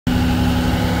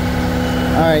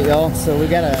Alright y'all, so we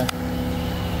got a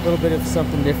little bit of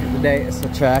something different today. It's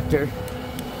a tractor.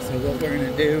 So what we're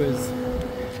gonna do is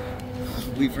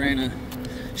we've ran a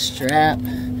strap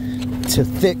to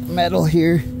thick metal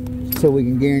here so we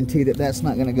can guarantee that that's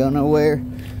not gonna go nowhere.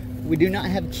 We do not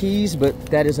have keys, but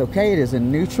that is okay. It is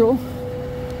in neutral.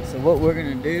 So what we're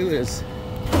gonna do is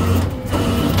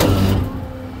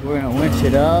we're gonna winch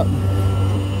it up.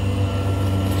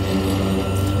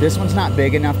 This one's not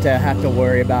big enough to have to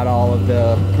worry about all of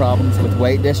the problems with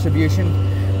weight distribution,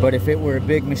 but if it were a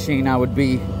big machine, I would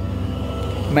be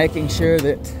making sure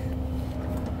that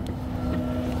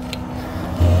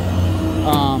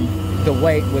the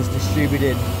weight was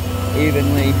distributed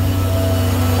evenly.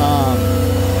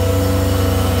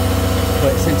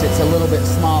 But since it's a little bit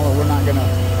smaller, we're not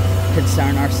gonna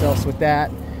concern ourselves with that.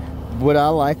 What I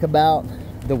like about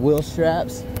the wheel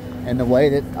straps and the way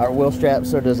that our wheel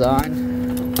straps are designed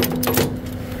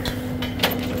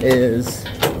is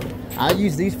I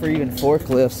use these for even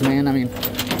forklifts, man. I mean,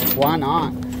 why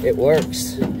not? It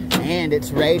works, and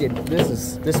it's rated.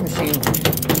 This machine,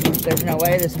 there's no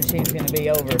way this machine's gonna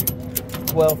be over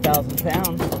 12,000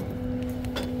 pounds.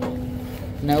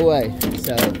 No way.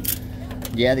 So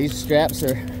yeah, these straps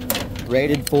are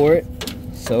rated for it.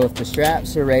 So if the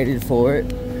straps are rated for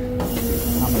it,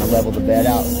 I'm gonna level the bed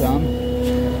out some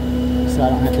so I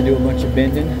don't have to do a bunch of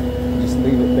bending. Just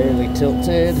leave it barely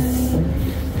tilted.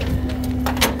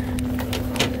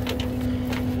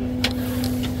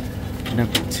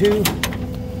 Number 2.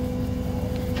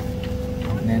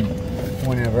 And then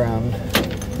whenever I'm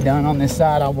done on this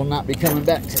side, I will not be coming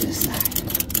back to this side.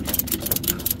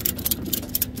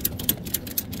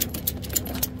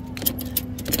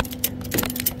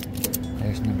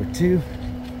 There's number 2.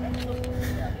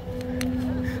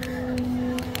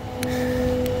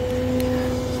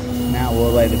 Now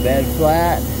we'll lay the bed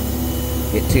flat,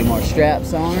 get 2 more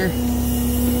straps on her.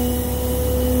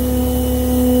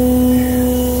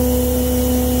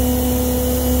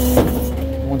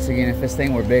 Once again, if this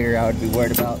thing were bigger, I would be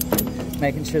worried about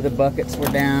making sure the buckets were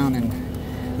down and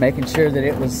making sure that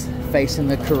it was facing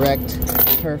the correct,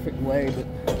 perfect way, but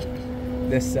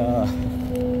this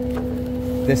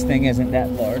thing isn't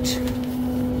that large.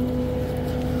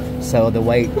 So the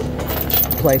weight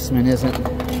placement isn't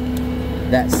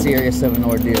that serious of an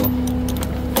ordeal.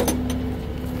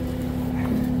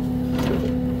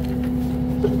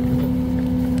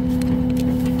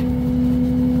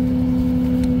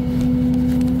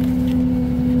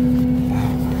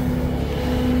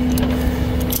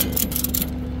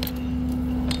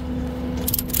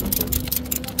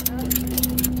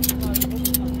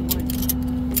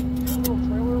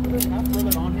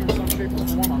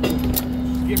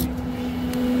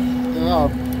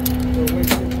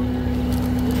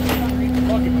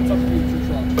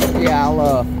 Yeah,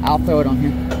 I'll throw it on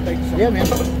here. Yeah, man.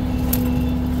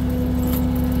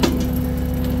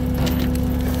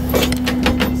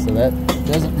 So that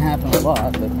doesn't happen a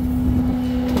lot, but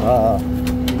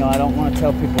you know, I don't want to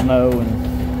tell people no,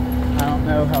 and I don't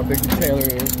know how big the trailer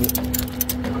is, but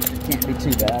it can't be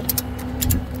too bad.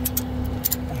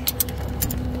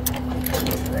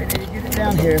 They need to get it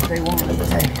down here if they want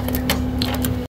it.